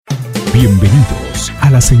Bienvenidos a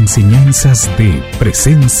las enseñanzas de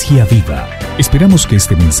Presencia Viva. Esperamos que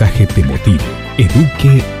este mensaje te motive,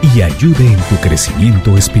 eduque y ayude en tu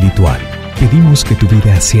crecimiento espiritual. Pedimos que tu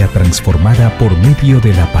vida sea transformada por medio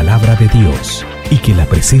de la palabra de Dios y que la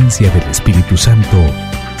presencia del Espíritu Santo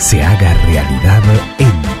se haga realidad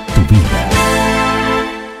en tu vida.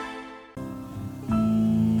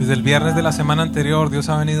 Desde el viernes de la semana anterior, Dios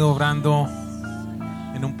ha venido obrando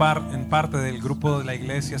en parte del grupo de la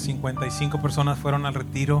iglesia. 55 personas fueron al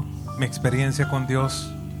retiro. Mi experiencia con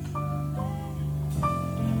Dios.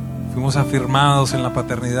 Fuimos afirmados en la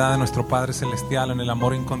paternidad de nuestro Padre Celestial, en el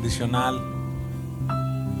amor incondicional.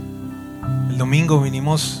 El domingo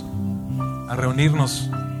vinimos a reunirnos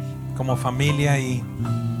como familia y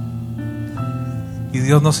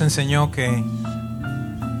Dios nos enseñó que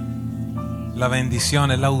la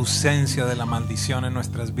bendición es la ausencia de la maldición en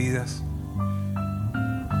nuestras vidas.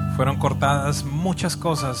 Fueron cortadas muchas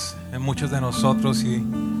cosas en muchos de nosotros y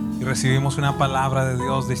recibimos una palabra de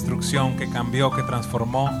Dios de instrucción que cambió, que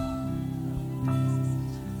transformó.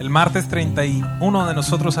 El martes 31 de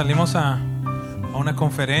nosotros salimos a una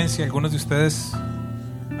conferencia. Algunos de ustedes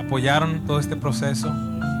apoyaron todo este proceso.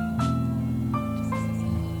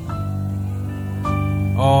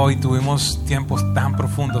 Hoy tuvimos tiempos tan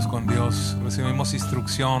profundos con Dios. Recibimos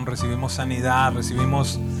instrucción, recibimos sanidad,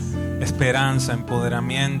 recibimos esperanza,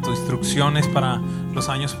 empoderamiento, instrucciones para los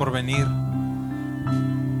años por venir.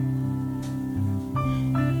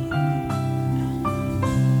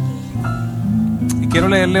 Y quiero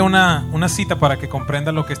leerle una cita para que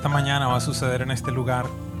comprenda lo que esta mañana va a suceder en este lugar.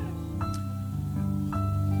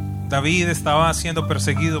 David estaba siendo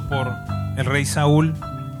perseguido por el rey Saúl.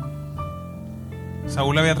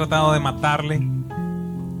 Saúl había tratado de matarle.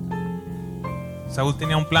 Saúl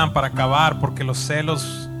tenía un plan para acabar porque los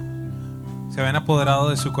celos se habían apoderado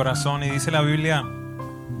de su corazón. Y dice la Biblia: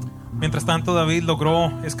 mientras tanto David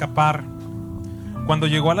logró escapar. Cuando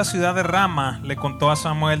llegó a la ciudad de Rama, le contó a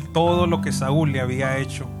Samuel todo lo que Saúl le había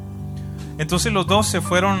hecho. Entonces los dos se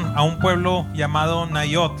fueron a un pueblo llamado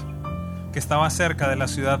Naiot, que estaba cerca de la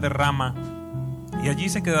ciudad de Rama, y allí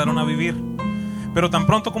se quedaron a vivir. Pero tan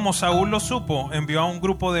pronto como Saúl lo supo, envió a un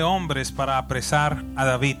grupo de hombres para apresar a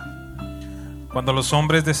David. Cuando los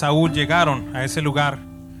hombres de Saúl llegaron a ese lugar,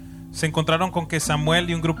 se encontraron con que Samuel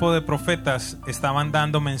y un grupo de profetas estaban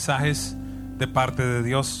dando mensajes de parte de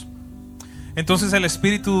Dios. Entonces el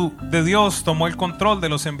Espíritu de Dios tomó el control de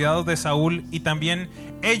los enviados de Saúl y también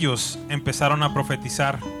ellos empezaron a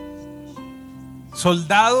profetizar.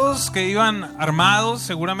 Soldados que iban armados,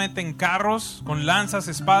 seguramente en carros, con lanzas,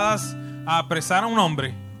 espadas, a apresar a un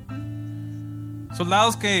hombre.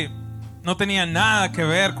 Soldados que no tenían nada que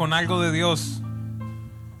ver con algo de Dios.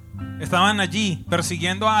 Estaban allí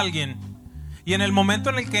persiguiendo a alguien. Y en el momento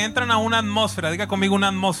en el que entran a una atmósfera, diga conmigo una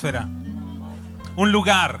atmósfera, un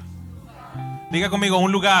lugar, diga conmigo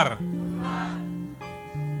un lugar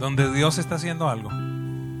donde Dios está haciendo algo.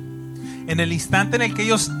 En el instante en el que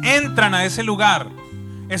ellos entran a ese lugar,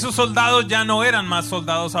 esos soldados ya no eran más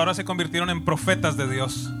soldados, ahora se convirtieron en profetas de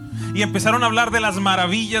Dios. Y empezaron a hablar de las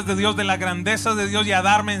maravillas de Dios, de la grandeza de Dios y a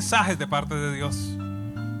dar mensajes de parte de Dios.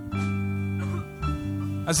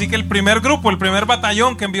 Así que el primer grupo, el primer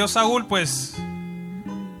batallón que envió Saúl, pues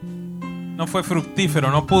no fue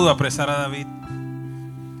fructífero, no pudo apresar a David.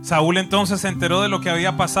 Saúl entonces se enteró de lo que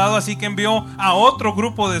había pasado, así que envió a otro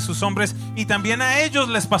grupo de sus hombres y también a ellos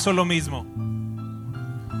les pasó lo mismo.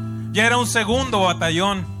 Ya era un segundo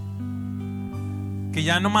batallón, que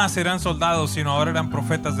ya no más eran soldados, sino ahora eran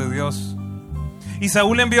profetas de Dios. Y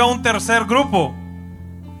Saúl envió a un tercer grupo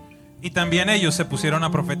y también ellos se pusieron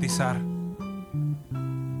a profetizar.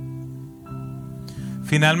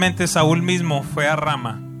 Finalmente Saúl mismo fue a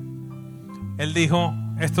Rama. Él dijo: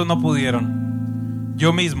 estos no pudieron.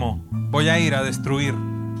 Yo mismo voy a ir a destruir.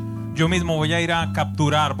 Yo mismo voy a ir a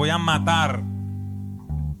capturar, voy a matar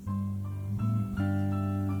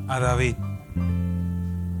a David.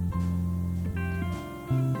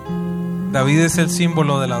 David es el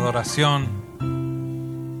símbolo de la adoración.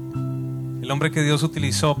 El hombre que Dios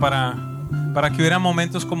utilizó para que hubiera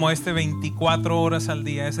momentos como este 24 horas al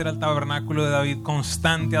día. Ese era el tabernáculo de David: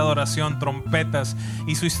 constante adoración, trompetas,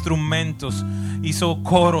 hizo instrumentos, hizo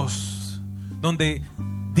coros, donde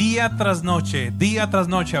día tras noche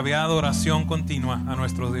había adoración continua a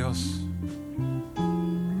nuestro Dios.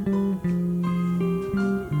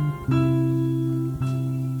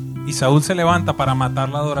 Y Saúl se levanta para matar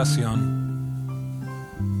la adoración.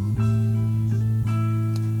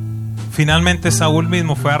 Finalmente Saúl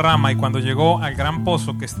mismo fue a Rama y cuando llegó al gran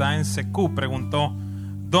pozo que está en Secú, preguntó: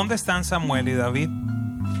 ¿dónde están Samuel y David?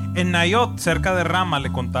 En Naiot, cerca de Rama,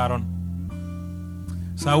 le contaron.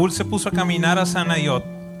 Saúl se puso a caminar hacia Naiot,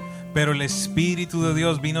 pero el Espíritu de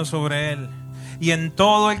Dios vino sobre él. Y en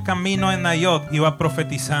todo el camino en Naiot iba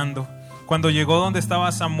profetizando. Cuando llegó donde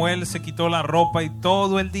estaba Samuel, se quitó la ropa y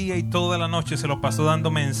todo el día y toda la noche se lo pasó dando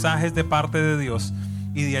mensajes de parte de Dios.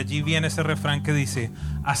 Y de allí viene ese refrán que dice: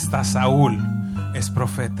 hasta Saúl es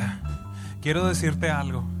profeta. Quiero decirte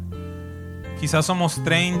algo. Quizás somos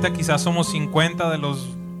 30, quizás somos 50 de los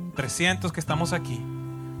 300 que estamos aquí,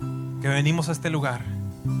 que venimos a este lugar,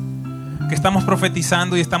 que estamos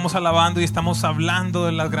profetizando y estamos alabando y estamos hablando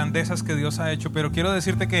de las grandezas que Dios ha hecho. Pero quiero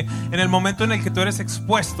decirte que en el momento en el que tú eres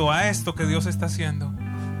expuesto a esto que Dios está haciendo,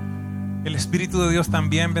 el Espíritu de Dios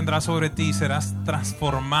también vendrá sobre ti y serás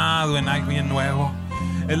transformado en alguien nuevo.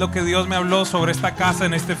 Es lo que Dios me habló sobre esta casa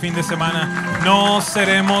en este fin de semana. No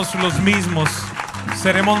seremos los mismos,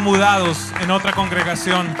 seremos mudados en otra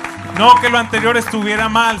congregación. No que lo anterior estuviera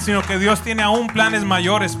mal, sino que Dios tiene aún planes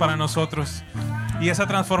mayores para nosotros. Y esa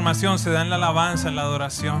transformación se da en la alabanza, en la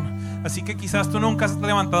adoración. Así que quizás tú nunca has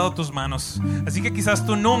levantado tus manos. Así que quizás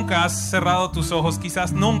tú nunca has cerrado tus ojos.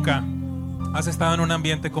 Quizás nunca has estado en un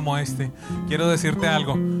ambiente como este. Quiero decirte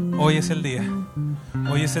algo. Hoy es el día.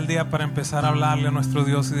 Hoy es el día para empezar a hablarle a nuestro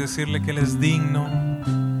Dios y decirle que Él es digno.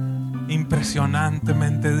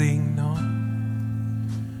 Impresionantemente digno.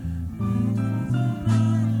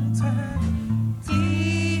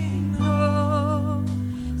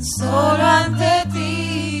 Solo ante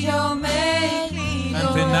ti yo me inclino.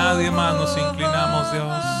 Ante nadie más nos inclinamos,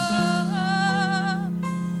 Dios.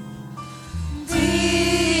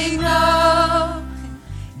 Digno,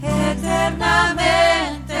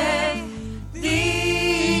 eternamente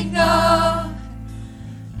digno,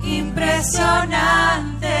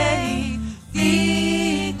 impresionante y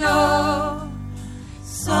digno.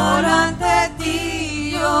 Solo ante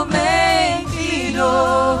ti yo me inclino.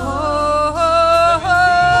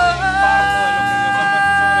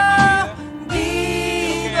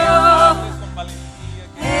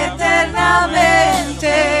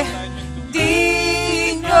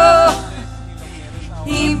 Digno,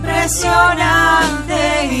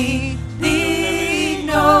 impresionante y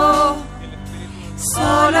digno.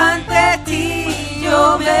 Solo ante ti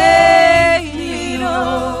yo me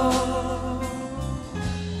inclino.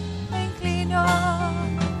 Me inclino.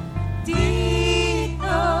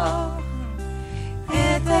 Digno,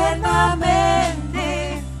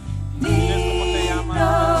 eternamente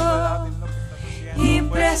digno,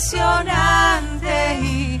 impresionante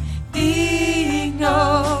y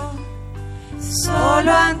digno.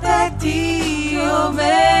 Solo ante ti yo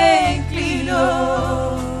me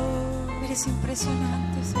inclino. Eres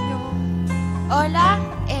impresionante, Señor. Hola,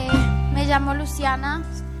 me llamo Luciana,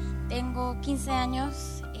 tengo 15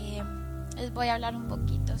 años. Les voy a hablar un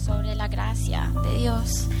poquito sobre la gracia de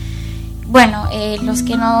Dios. Bueno, los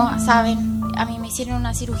que no saben, a mí me hicieron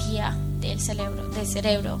una cirugía del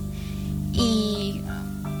cerebro y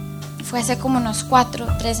fue hace como unos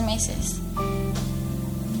 3 meses.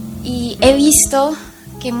 Y he visto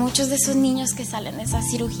que muchos de esos niños que salen de esas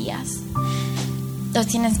cirugías los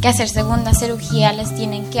tienen que hacer segunda cirugía, les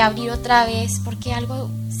tienen que abrir otra vez porque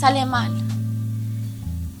algo sale mal.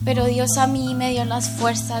 Pero Dios a mí me dio las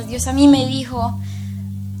fuerzas. Dios a mí me dijo: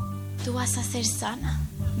 tú vas a ser sana.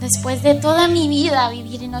 Después de toda mi vida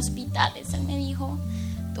vivir en hospitales, Él me dijo: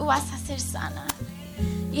 tú vas a ser sana.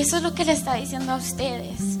 Y eso es lo que le está diciendo a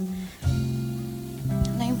ustedes.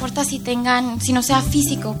 No importa si no sea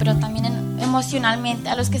físico, pero también emocionalmente,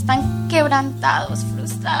 a los que están quebrantados,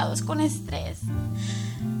 frustrados, con estrés.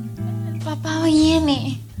 El papá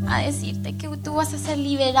viene a decirte que tú vas a ser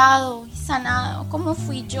liberado y sanado, como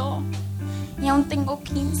fui yo, y aún tengo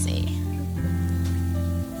 15.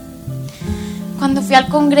 Cuando fui al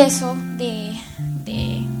congreso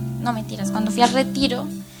cuando fui al retiro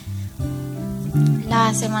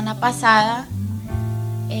la semana pasada,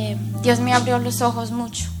 Dios me abrió los ojos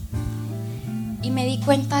mucho y me di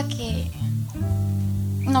cuenta que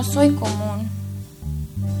no soy común,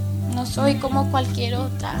 no soy como cualquier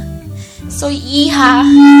otra, soy hija.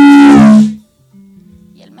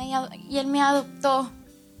 Y Él me adoptó,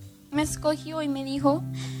 me escogió y me dijo: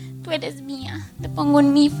 tú eres mía, te pongo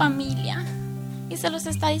en mi familia. Y se los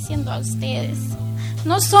está diciendo a ustedes.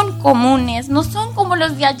 No son comunes, no son como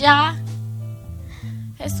los de allá.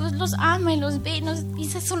 Jesús los ama y los ve y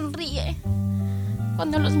se sonríe.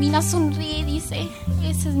 Cuando los mira sonríe y dice: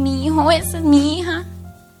 ese es mi hijo, esa es mi hija.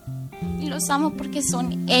 Y los amo porque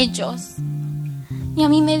son ellos. Y a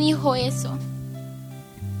mí me dijo eso.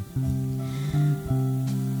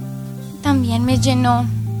 También me llenó,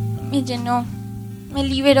 me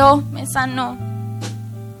liberó, me sanó.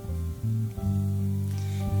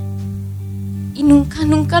 Y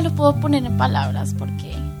nunca lo puedo poner en palabras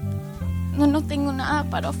porque no tengo nada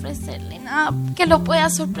para ofrecerle, nada que lo pueda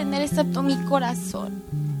sorprender excepto mi corazón.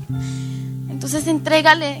 Entonces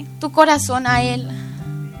entrégale tu corazón a Él,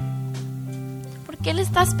 porque Él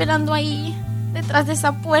está esperando ahí detrás de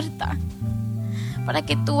esa puerta para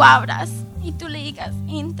que tú abras y tú le digas: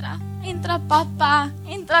 entra papá,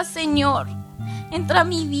 entra Señor, entra a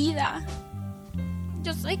mi vida.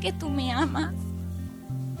 Yo sé que tú me amas.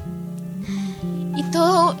 Y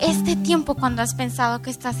todo este tiempo, cuando has pensado que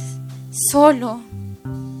estás solo,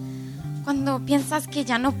 cuando piensas que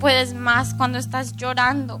ya no puedes más, cuando estás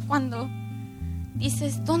llorando, cuando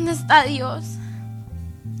dices: ¿dónde está Dios?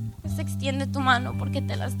 Pues extiende tu mano, porque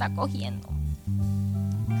te la está cogiendo,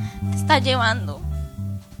 te está llevando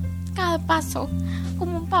cada paso,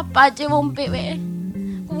 como un papá lleva a un bebé,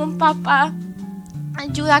 como un papá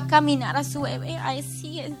ayuda a caminar a su bebé.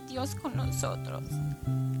 Así es Dios con nosotros.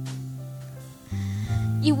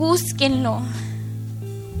 Y búsquenlo,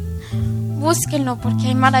 porque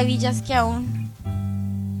hay maravillas que aún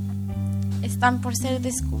están por ser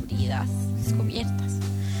descubiertas.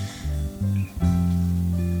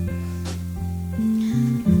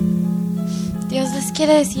 Dios les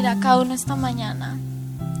quiere decir a cada uno esta mañana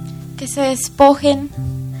que se despojen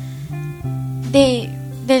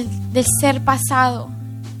del ser pasado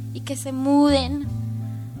y que se muden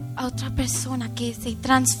a otra persona, que se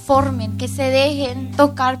transformen, que se dejen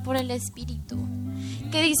tocar por el Espíritu,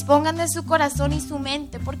 que dispongan de su corazón y su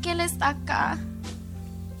mente, porque Él está acá.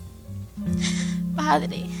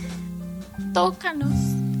 Padre, tócanos,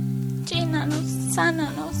 llénanos,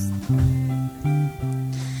 sánanos,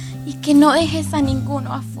 y que no dejes a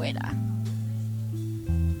ninguno afuera.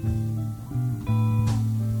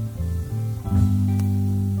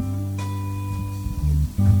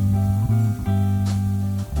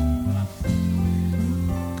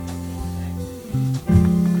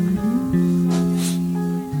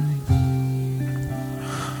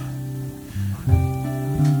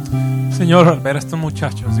 Señor, al ver a estos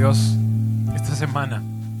muchachos, Dios, esta semana,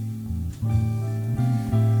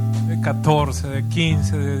 de 14, de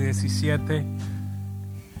 15, de 17,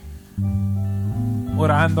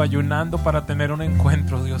 orando, ayunando para tener un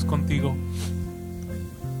encuentro, Dios, contigo.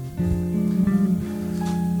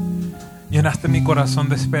 Llenaste mi corazón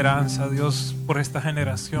de esperanza, Dios, por esta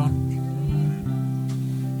generación.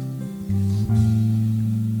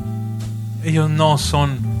 Ellos no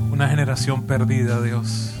son una generación perdida,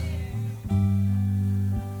 Dios.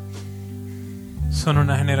 Son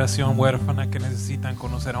una generación huérfana que necesitan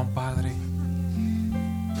conocer a un Padre.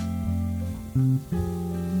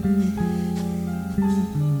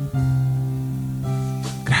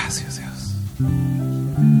 Gracias, Dios.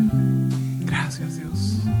 Gracias,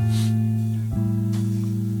 Dios.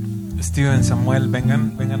 Steven, Samuel,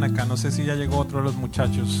 vengan acá. No sé si ya llegó otro de los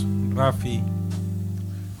muchachos. Rafi.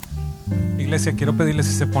 Iglesia, quiero pedirles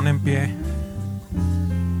si se ponen en pie.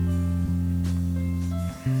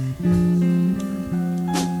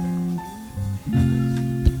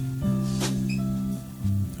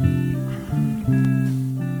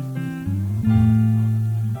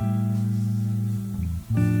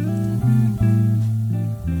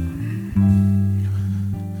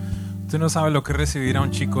 Usted no sabe lo que es recibir a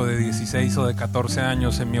un chico de 16 o de 14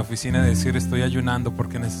 años en mi oficina y decir: estoy ayunando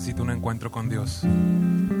porque necesito un encuentro con Dios.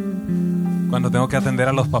 Cuando tengo que atender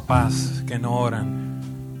a los papás que no oran,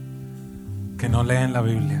 que no leen la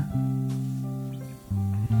Biblia.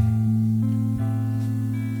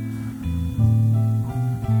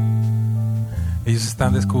 Ellos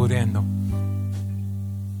están descubriendo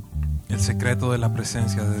el secreto de la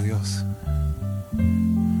presencia de Dios.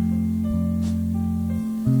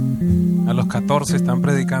 A los 14 están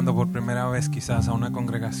predicando por primera vez quizás a una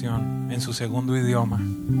congregación en su segundo idioma,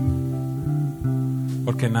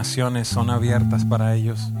 porque naciones son abiertas para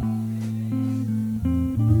ellos,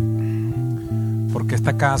 porque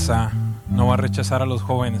esta casa no va a rechazar a los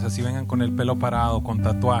jóvenes, así vengan con el pelo parado, con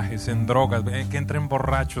tatuajes, en drogas, que entren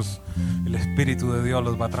borrachos. El Espíritu de Dios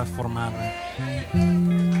los va a transformar.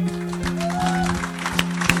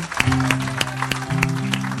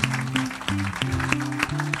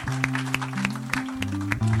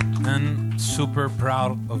 I'm super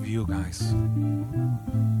proud of you guys.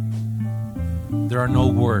 There are no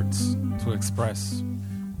words to express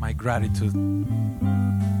my gratitude.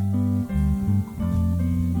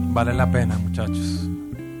 Vale la pena, muchachos.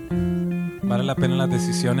 Vale la pena las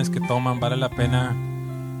decisiones que toman, vale la pena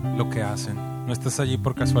lo que hacen. No estás allí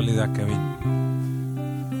por casualidad, Kevin.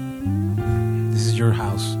 This is your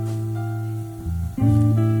house.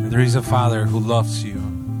 And there is a Father who loves you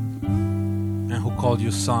and who called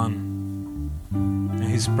you son, and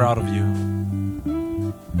He's proud of you.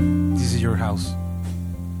 your house.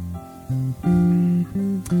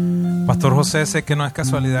 Pastor José, sé que no es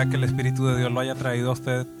casualidad que el Espíritu de Dios lo haya traído a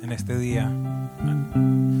usted en este día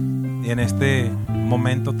y en este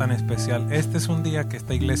momento tan especial. Este es un día que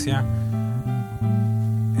esta iglesia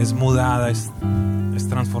es mudada, es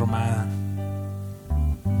transformada.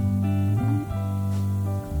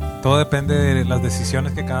 Todo depende de las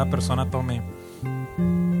decisiones que cada persona tome,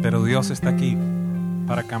 pero Dios está aquí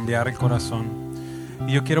para cambiar el corazón.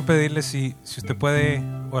 Y yo quiero pedirle si usted puede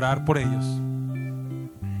orar por ellos,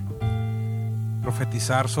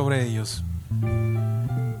 profetizar sobre ellos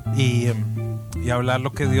y hablar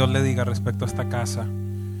lo que Dios le diga respecto a esta casa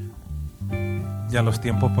y a los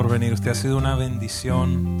tiempos por venir. Usted ha sido una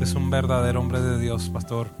bendición, usted es un verdadero hombre de Dios,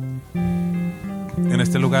 pastor. En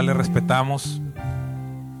este lugar le respetamos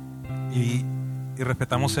y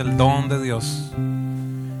respetamos el don de Dios.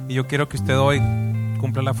 Y yo quiero que usted hoy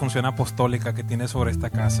cumpla la función apostólica que tiene sobre esta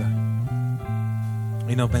casa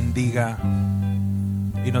y nos bendiga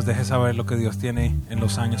y nos deje saber lo que Dios tiene en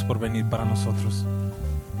los años por venir para nosotros.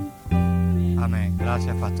 Amén.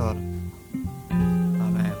 Gracias, pastor.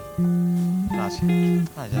 Amén. Gracias.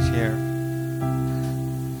 Just here.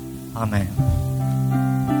 Amén.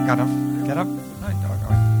 Get up. Get up. No,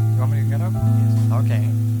 you want me to get up? Yes. Okay.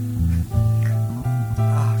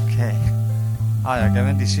 Okay. Ay, qué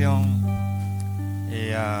bendición. Y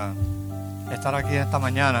estar aquí esta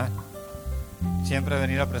mañana, siempre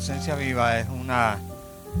venir a Presencia Viva es una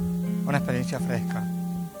experiencia fresca,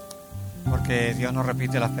 porque Dios no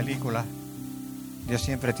repite las películas, Dios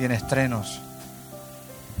siempre tiene estrenos.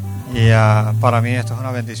 Y para mí esto es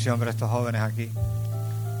una bendición ver a estos jóvenes aquí.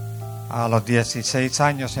 A los 16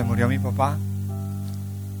 años se murió mi papá,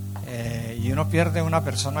 y uno pierde una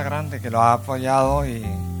persona grande que lo ha apoyado y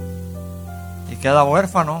queda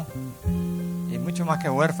huérfano. Y mucho más que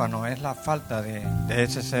huérfano es la falta de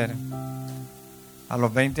ese ser. A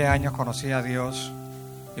los 20 años conocí a Dios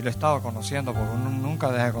y lo he estado conociendo, porque uno nunca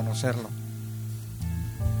deja de conocerlo.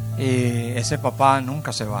 Y ese papá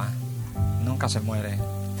nunca se va, nunca se muere.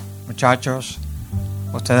 Muchachos,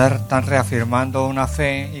 ustedes están reafirmando una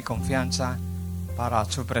fe y confianza para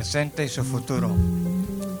su presente y su futuro.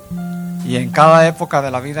 Y en cada época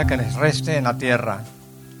de la vida que les reste en la tierra,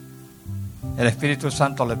 el Espíritu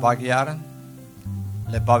Santo les va a guiar,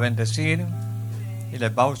 les va a bendecir y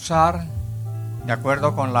les va a usar de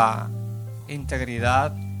acuerdo con la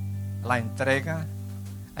integridad, la entrega.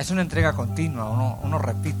 Es una entrega continua, uno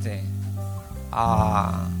repite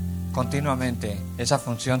continuamente esa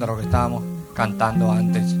función de lo que estábamos cantando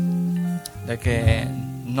antes, de que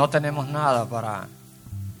no tenemos nada para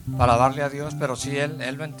darle a Dios, pero sí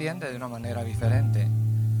Él lo entiende de una manera diferente.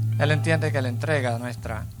 Él entiende que la entrega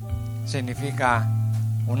nuestra significa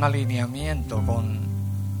un alineamiento con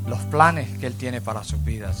los planes que Él tiene para sus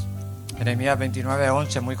vidas. Jeremías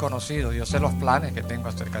 29:11, muy conocido: yo sé los planes que tengo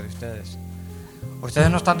acerca de ustedes. Ustedes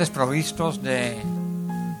no están desprovistos de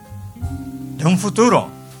un futuro.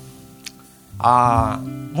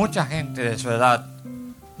 Mucha gente de su edad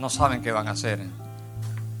no saben qué van a hacer.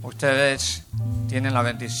 Ustedes tienen la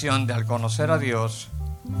bendición de, al conocer a Dios,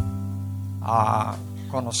 a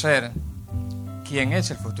conocer quién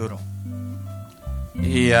es el futuro.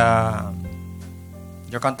 Y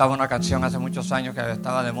yo cantaba una canción hace muchos años que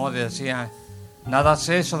estaba de moda y decía: nada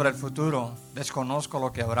sé sobre el futuro, desconozco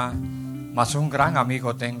lo que habrá, mas un gran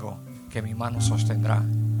amigo tengo que mi mano sostendrá.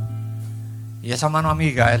 Y esa mano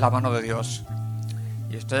amiga es la mano de Dios.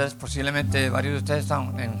 Y ustedes, posiblemente varios de ustedes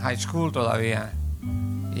están en high school todavía,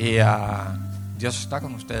 y Dios está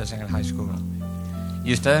con ustedes en el high school.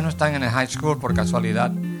 Y ustedes no están en el high school por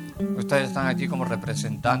casualidad. Ustedes están allí como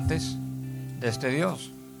representantes de este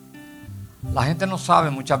Dios. La gente no sabe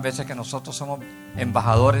muchas veces que nosotros somos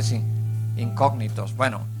embajadores incógnitos.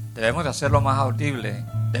 Bueno, debemos de hacerlo más audible.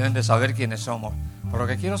 Deben de saber quiénes somos. Pero lo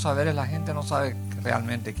que quiero saber es, la gente no sabe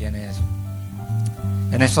realmente quién es.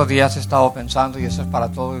 En estos días he estado pensando, y eso es para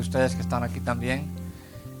todos ustedes que están aquí también,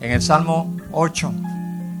 en el Salmo 8.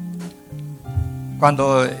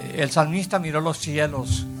 Cuando el salmista miró los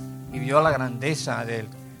cielos y vio la grandeza del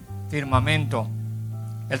firmamento,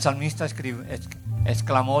 el salmista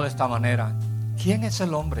exclamó de esta manera: ¿quién es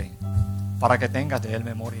el hombre para que tengas de él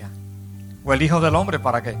memoria? ¿O el hijo del hombre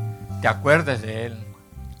para que te acuerdes de él?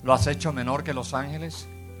 ¿Lo has hecho menor que los ángeles?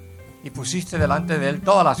 Y pusiste delante de él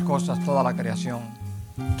todas las cosas, toda la creación.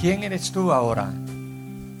 ¿Quién eres tú ahora?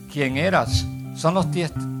 ¿Quién eras? Son los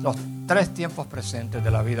 3 tiempos presentes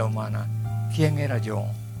de la vida humana. ¿Quién era yo?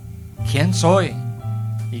 ¿Quién soy?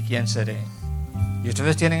 ¿Y quién seré? Y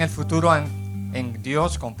ustedes tienen el futuro en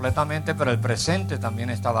Dios completamente, pero el presente también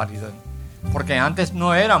está válido. Porque antes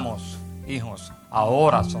no éramos hijos,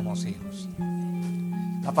 ahora somos hijos.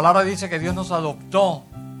 La palabra dice que Dios nos adoptó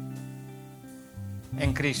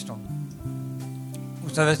en Cristo.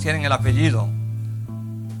 Ustedes tienen el apellido.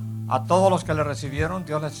 A todos los que le recibieron,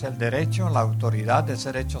 Dios les dio el derecho, la autoridad de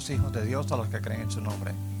ser hechos hijos de Dios a los que creen en su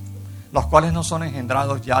nombre, los cuales no son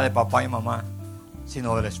engendrados ya de papá y mamá,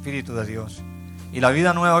 sino del Espíritu de Dios. Y la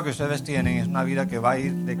vida nueva que ustedes tienen es una vida que va a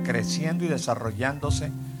ir creciendo y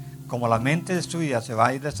desarrollándose, como la mente suya se va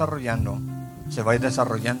a ir desarrollando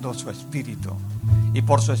su espíritu. Y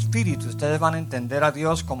por su espíritu ustedes van a entender a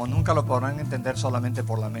Dios como nunca lo podrán entender solamente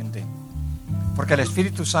por la mente. Porque el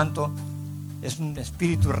Espíritu Santo es un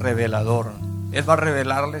espíritu revelador. Él va a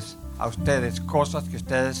revelarles a ustedes cosas que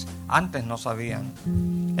ustedes antes no sabían.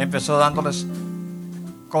 Empezó dándoles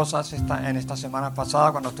cosas en esta semana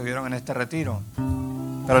pasada cuando estuvieron en este retiro.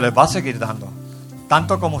 Pero les va a seguir dando.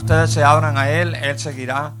 Tanto como ustedes se abran a Él, Él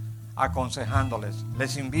seguirá aconsejándoles.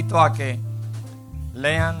 Les invito a que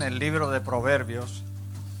lean el libro de Proverbios,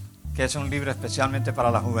 que es un libro especialmente para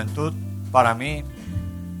la juventud. Para mí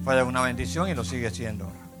fue de una bendición y lo sigue siendo.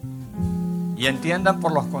 Y entiendan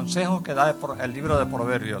por los consejos que da el libro de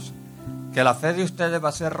Proverbios que la fe de ustedes va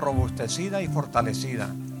a ser robustecida y fortalecida,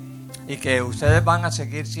 y que ustedes van a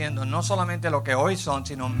seguir siendo no solamente lo que hoy son,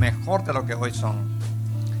 sino mejor de lo que hoy son.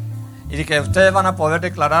 Y que ustedes van a poder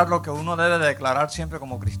declarar lo que uno debe de declarar siempre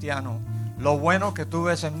como cristiano: lo bueno que tú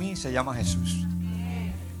ves en mí se llama Jesús.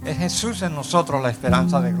 Es Jesús en nosotros la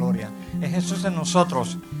esperanza de gloria. Es Jesús en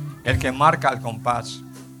nosotros el que marca el compás.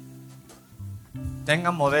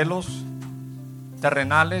 Tengan modelos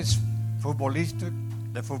terrenales, futbolísticos,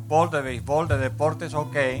 de fútbol, de béisbol, de deportes,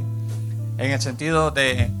 ok, en el sentido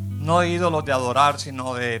de no ídolos de adorar,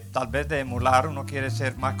 sino de tal vez de emular. Uno quiere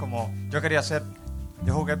ser más como, yo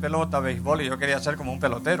jugué pelota, béisbol, y yo quería ser como un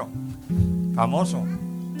pelotero famoso.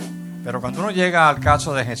 Pero cuando uno llega al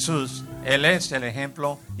caso de Jesús, Él es el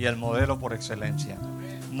ejemplo y el modelo por excelencia.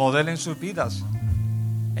 Modelen sus vidas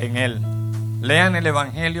en Él. Lean el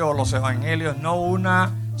Evangelio o los Evangelios, no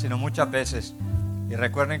una, sino muchas veces. Y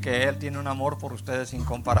recuerden que Él tiene un amor por ustedes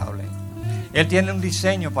incomparable. Él tiene un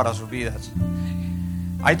diseño para sus vidas.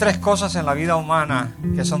 Hay 3 cosas en la vida humana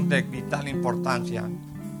que son de vital importancia.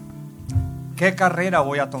 ¿Qué carrera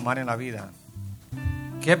voy a tomar en la vida?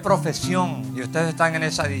 ¿Qué profesión? Y ustedes están en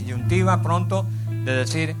esa disyuntiva pronto de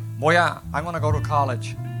decir, I'm going to go to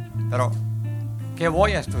college. Pero, ¿qué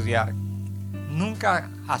voy a estudiar? Nunca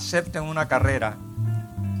acepten una carrera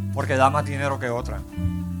porque da más dinero que otra.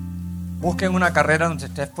 Busquen una carrera donde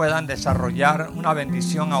ustedes puedan desarrollar una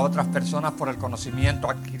bendición a otras personas por el conocimiento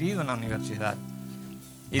adquirido en la universidad.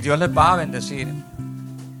 Y Dios les va a bendecir.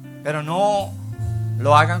 Pero no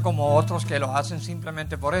lo hagan como otros que lo hacen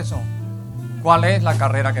simplemente por eso. ¿Cuál es la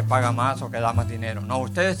carrera que paga más o que da más dinero? No,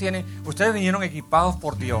 ustedes vinieron equipados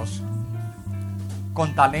por Dios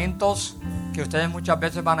con talentos que ustedes muchas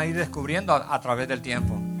veces van a ir descubriendo a través del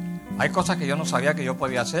tiempo. Hay cosas que yo no sabía que yo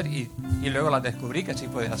podía hacer y luego las descubrí que sí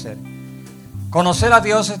podía hacer. Conocer a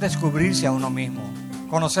Dios es descubrirse a uno mismo.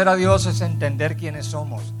 Conocer a Dios es entender quiénes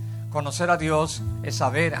somos. Conocer a Dios es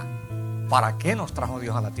saber para qué nos trajo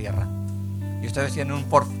Dios a la tierra. Y ustedes tienen un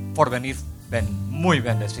porvenir muy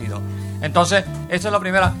bendecido. Entonces, esa es la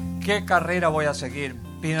primera. ¿Qué carrera voy a seguir?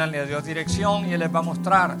 Pídanle a Dios dirección y Él les va a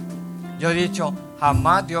mostrar. Yo he dicho,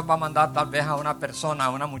 jamás Dios va a mandar tal vez a una persona, a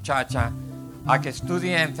una muchacha, a que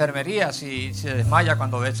estudie enfermería si se desmaya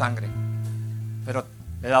cuando ve sangre. Pero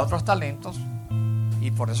le da otros talentos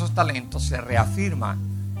y por esos talentos se reafirma.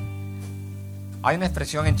 Hay una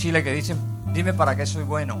expresión en Chile que dice, dime para qué soy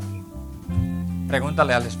bueno.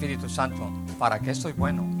 Pregúntale al Espíritu Santo, ¿para qué soy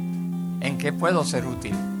bueno? ¿En qué puedo ser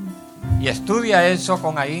útil? Y estudia eso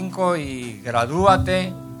con ahínco y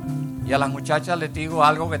gradúate. Y a las muchachas les digo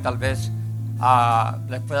algo que tal vez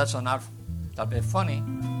les pueda sonar tal vez funny.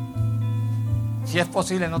 Si es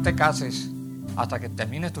posible, no te cases hasta que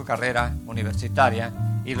termines tu carrera universitaria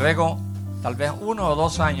y luego tal vez 1 o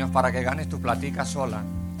 2 años para que ganes tu platica sola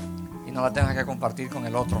y no la tengas que compartir con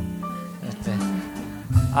el otro.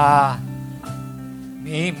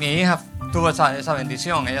 Mi hija tuvo esa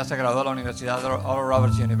bendición. Ella se graduó de la Universidad de Oral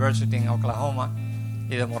Roberts University en Oklahoma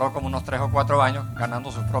y demoró como unos 3 o 4 años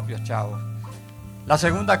ganando sus propios chavos. La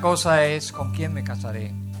segunda cosa es, ¿con quién me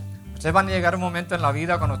casaré? Ustedes van a llegar a un momento en la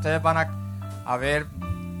vida cuando ustedes van a ver,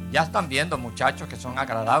 ya están viendo muchachos que son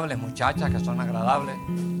agradables, muchachas que son agradables,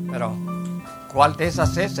 pero ¿cuál de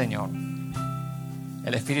esas es, Señor?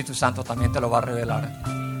 El Espíritu Santo también te lo va a revelar.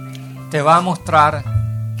 Te va a mostrar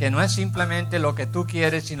que no es simplemente lo que tú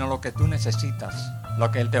quieres, sino lo que tú necesitas,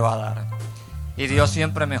 lo que Él te va a dar. Y Dios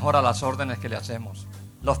siempre mejora las órdenes que le hacemos.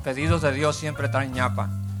 Los pedidos de Dios siempre traen ñapa.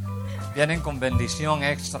 Vienen con bendición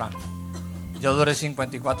extra. Yo duré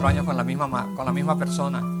 54 años con la misma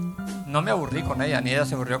persona. No me aburrí con ella, ni ella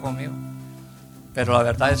se aburrió conmigo. Pero la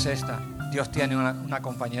verdad es esta: Dios tiene una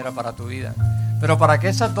compañera para tu vida. Pero para que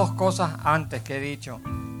esas dos cosas antes que he dicho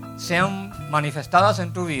sean manifestadas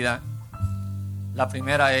en tu vida, la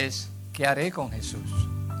primera es: ¿qué haré con Jesús?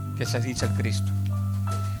 Que se dice el Cristo.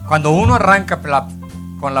 Cuando uno arranca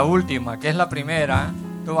con la última, que es la primera,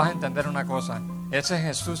 tú vas a entender una cosa: ese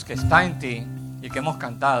Jesús que está en ti y que hemos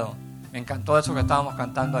cantado. Me encantó eso que estábamos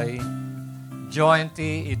cantando ahí. Yo en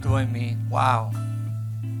ti y tú en mí. Wow.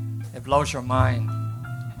 It blows your mind.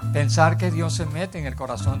 Pensar que Dios se mete en el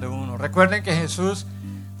corazón de uno. Recuerden que Jesús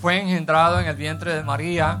fue engendrado en el vientre de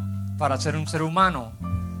María para ser un ser humano.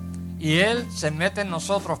 Y Él se mete en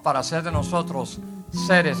nosotros para hacer de nosotros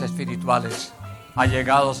seres espirituales,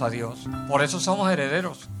 allegados a Dios. Por eso somos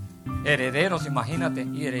herederos. Herederos, imagínate,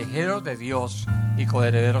 y herederos de Dios y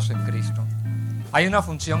coherederos en Cristo. Hay una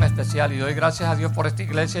función especial y doy gracias a Dios por esta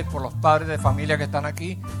iglesia y por los padres de familia que están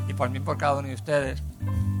aquí y por mí, por cada uno de ustedes.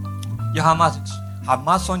 Yo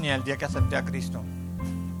jamás soñé el día que acepté a Cristo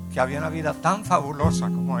que había una vida tan fabulosa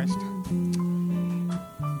como esta.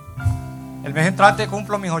 El mes entrante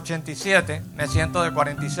cumplo mis 87, me siento de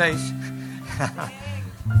 46.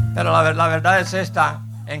 Pero la verdad es esta: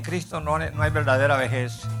 en Cristo no hay verdadera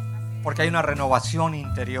vejez, porque hay una renovación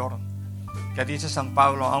interior. Que dice San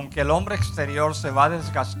Pablo: aunque el hombre exterior se va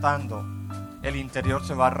desgastando, el interior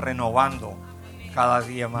se va renovando cada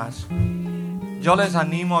día más. Yo les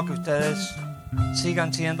animo a que ustedes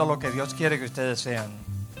sigan siendo lo que Dios quiere que ustedes sean.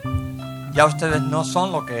 Ya ustedes no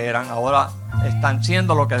son lo que eran, ahora están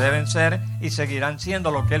siendo lo que deben ser y seguirán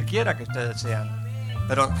siendo lo que Él quiera que ustedes sean.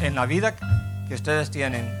 Pero en la vida que ustedes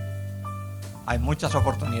tienen hay muchas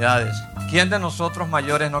oportunidades. ¿Quién de nosotros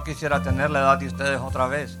mayores no quisiera tener la edad de ustedes otra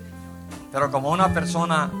vez? Pero como una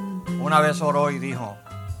persona una vez oró y dijo: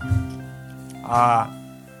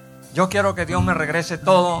 yo quiero que Dios me regrese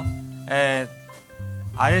todo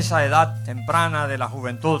a esa edad temprana de la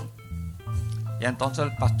juventud. Y entonces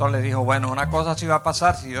el pastor le dijo: bueno, una cosa sí va a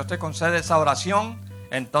pasar. Si Dios te concede esa oración,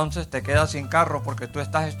 entonces te quedas sin carro porque tú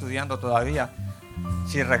estás estudiando todavía.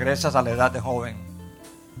 Si regresas a la edad de joven,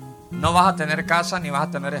 no vas a tener casa ni vas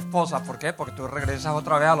a tener esposa. ¿Por qué? Porque tú regresas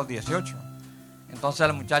otra vez a los 18. Entonces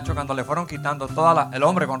el muchacho, cuando le fueron quitando el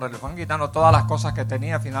hombre, cuando le fueron quitando todas las cosas que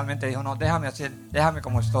tenía, finalmente dijo: no, déjame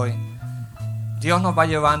como estoy. Dios nos va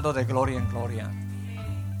llevando de gloria en gloria.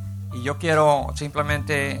 Y yo quiero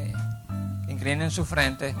simplemente inclinen su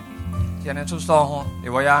frente, cierren sus ojos y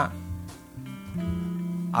voy a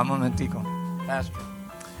un momentico.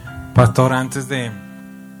 Pastor, antes de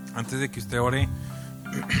que usted ore,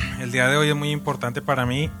 el día de hoy es muy importante para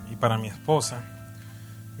mí y para mi esposa.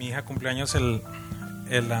 Mi hija cumpleaños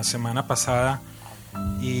la semana pasada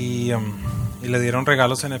y le dieron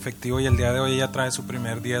regalos en efectivo, y el día de hoy ella trae su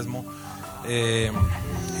primer diezmo.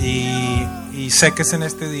 Y sé que es en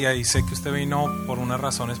este día y sé que usted vino por una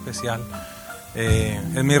razón especial.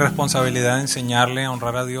 Es mi responsabilidad enseñarle a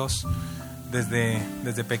honrar a Dios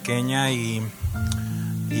desde pequeña y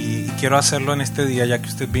quiero hacerlo en este día, ya que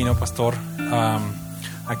usted vino, pastor.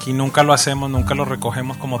 Aquí nunca lo hacemos, nunca lo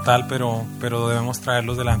recogemos como tal, pero debemos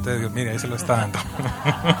traerlos delante de Dios. Mira, ahí se lo está dando.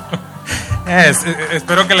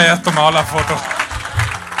 Espero que le hayas tomado la foto.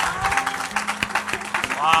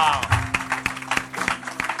 Wow.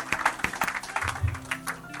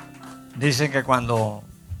 Dicen que cuando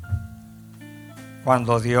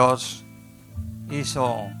Dios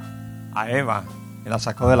hizo a Eva y la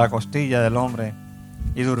sacó de la costilla del hombre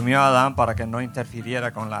y durmió a Adán para que no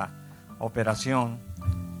interfiriera con la operación,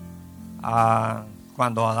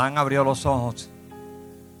 cuando Adán abrió los ojos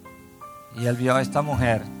y él vio a esta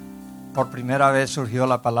mujer, por primera vez surgió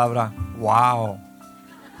la palabra wow.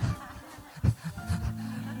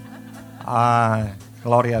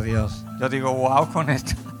 Gloria a Dios. Yo digo wow con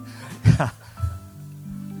esto.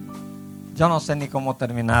 Yo no sé ni cómo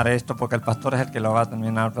terminar esto porque el pastor es el que lo va a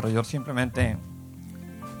terminar, pero yo simplemente,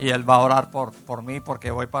 y él va a orar por mí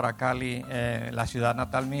porque voy para Cali, la ciudad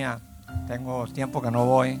natal mía. Tengo tiempo que no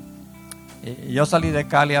voy. Y yo salí de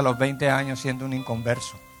Cali a los 20 años siendo un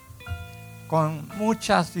inconverso, con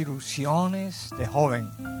muchas ilusiones de joven.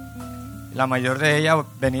 La mayor de ellas,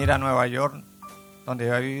 venir a Nueva York, donde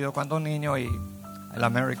yo he vivido cuando niño, y el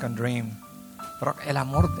American Dream. Pero el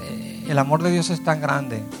amor de Dios es tan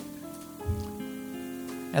grande.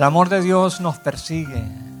 El amor de Dios nos persigue.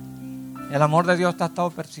 El amor de Dios te ha estado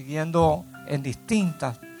persiguiendo en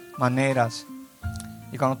distintas maneras.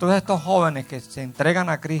 Y cuando tú ves a estos jóvenes que se entregan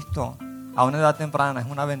a Cristo a una edad temprana, es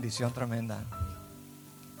una bendición tremenda.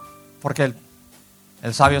 Porque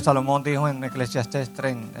el sabio Salomón dijo en Eclesiastés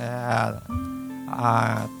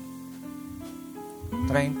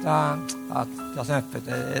 30,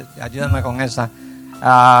 ayúdame con esa.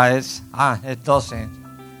 Es 12.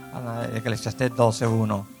 Eclesiastés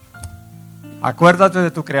 12:1. Acuérdate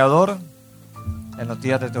de tu Creador en los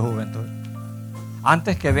días de tu juventud.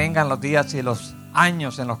 Antes que vengan los días y los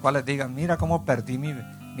años en los cuales digan, mira cómo perdí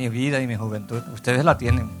mi vida y mi juventud. Ustedes la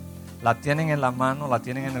tienen en la mano, la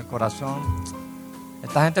tienen en el corazón.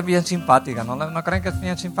 Esta gente es bien simpática, ¿no creen que es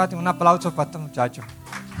bien simpática? Un aplauso para estos muchachos.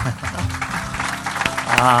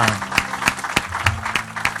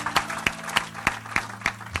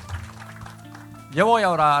 Yo voy a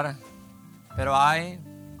orar, pero hay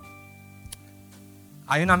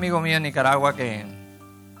un amigo mío en Nicaragua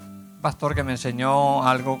un pastor que me enseñó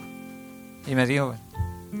algo y me dijo,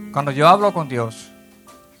 cuando yo hablo con Dios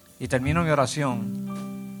y termino mi oración,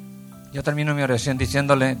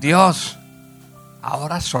 diciéndole, Dios,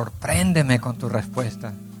 ahora sorpréndeme con tu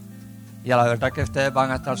respuesta. Y a la verdad que ustedes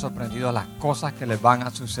van a estar sorprendidos de las cosas que les van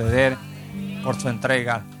a suceder por su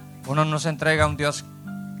entrega. Uno no se entrega a un Dios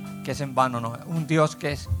que es en vano, no, un Dios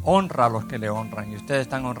que honra a los que le honran, y ustedes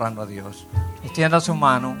están honrando a Dios. Extienda su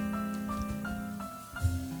mano.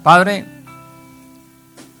 Padre,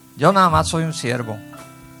 yo nada más soy un siervo,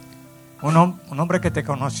 un hombre que te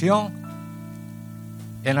conoció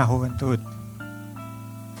en la juventud.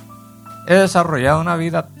 He desarrollado una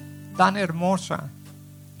vida tan hermosa,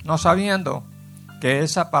 no sabiendo que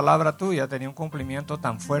esa palabra tuya tenía un cumplimiento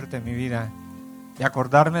tan fuerte en mi vida, y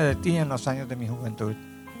acordarme de ti en los años de mi juventud.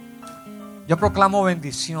 Yo proclamo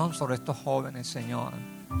bendición sobre estos jóvenes, Señor.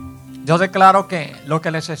 Yo declaro que lo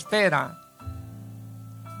que les espera,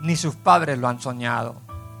 ni sus padres lo han soñado.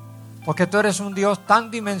 Porque tú eres un Dios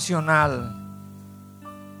tan dimensional,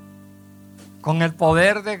 con el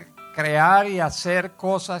poder de crear y hacer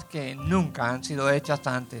cosas que nunca han sido hechas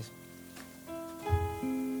antes.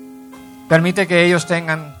 Permite que ellos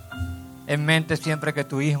tengan en mente siempre que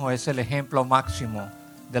tu Hijo es el ejemplo máximo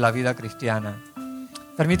de la vida cristiana.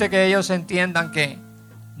 Permite que ellos entiendan que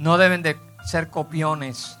no deben de ser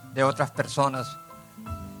copiones de otras personas,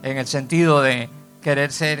 en el sentido de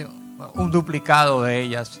querer ser un duplicado de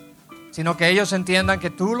ellas, sino que ellos entiendan que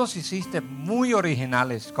tú los hiciste muy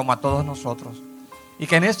originales, como a todos nosotros, y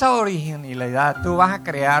que en esa originalidad tú vas a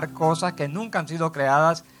crear cosas que nunca han sido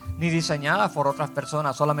creadas ni diseñadas por otras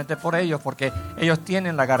personas, solamente por ellos, porque ellos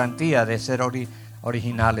tienen la garantía de ser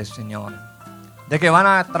originales, Señor, de que van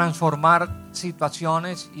a transformar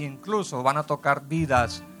situaciones e incluso van a tocar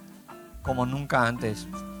vidas como nunca antes.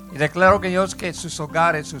 Y declaro que Dios, que sus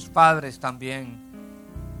hogares, sus padres también,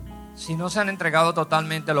 si no se han entregado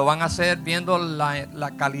totalmente, lo van a hacer viendo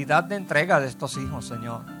la calidad de entrega de estos hijos,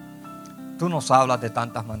 Señor. Tú nos hablas de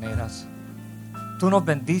tantas maneras, tú nos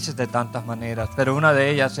bendices de tantas maneras, pero una de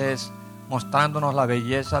ellas es mostrándonos la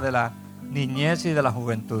belleza de la niñez y de la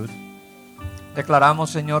juventud. Declaramos,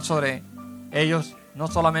 Señor, sobre ellos no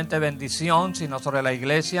solamente bendición, sino sobre la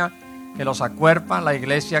iglesia que los acuerpa, la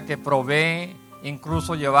iglesia que provee,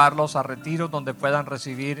 incluso llevarlos a retiros donde puedan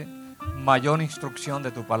recibir mayor instrucción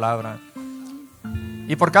de tu palabra.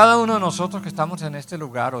 Y por cada uno de nosotros que estamos en este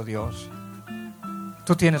lugar, oh Dios,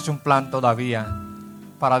 tú tienes un plan todavía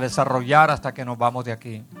para desarrollar hasta que nos vamos de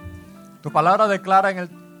aquí. Tu palabra declara,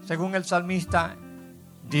 según el salmista,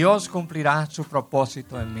 Dios cumplirá su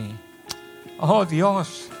propósito en mí. Oh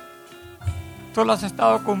Dios, tú lo has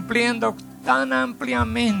estado cumpliendo tan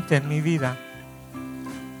ampliamente en mi vida.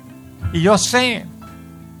 Y yo sé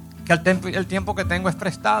que el tiempo que tengo es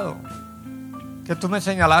prestado. Que tú me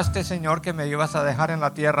señalaste, Señor, que me ibas a dejar en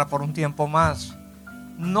la tierra por un tiempo más.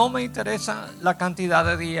 No me interesa la cantidad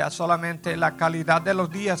de días, solamente la calidad de los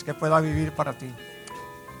días que pueda vivir para ti.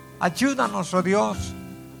 Ayúdanos, oh Dios,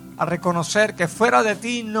 a reconocer que fuera de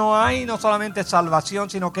ti no hay no solamente salvación,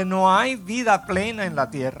 sino que no hay vida plena en la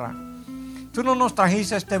tierra. Tú no nos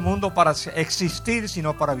trajiste a este mundo para existir,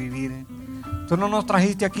 sino para vivir. Tú no nos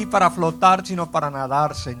trajiste aquí para flotar, sino para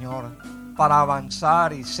nadar, Señor, para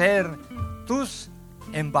avanzar y ser tus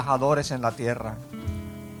embajadores en la tierra.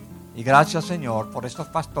 Y gracias, Señor, por estos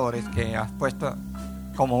pastores que has puesto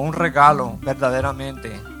como un regalo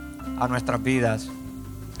verdaderamente a nuestras vidas.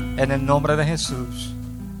 En el nombre de Jesús.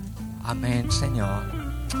 Amén, Señor.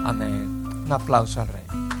 Amén. Un aplauso al Rey.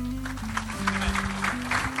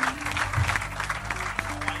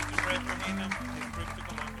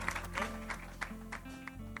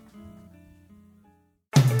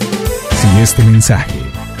 Si este mensaje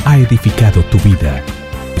ha edificado tu vida,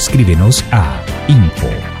 escríbenos a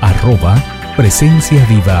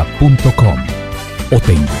info@presenciaviva.com o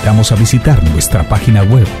te invitamos a visitar nuestra página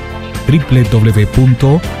web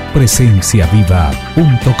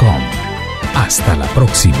www.presenciaviva.com. Hasta la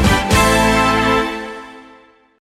próxima.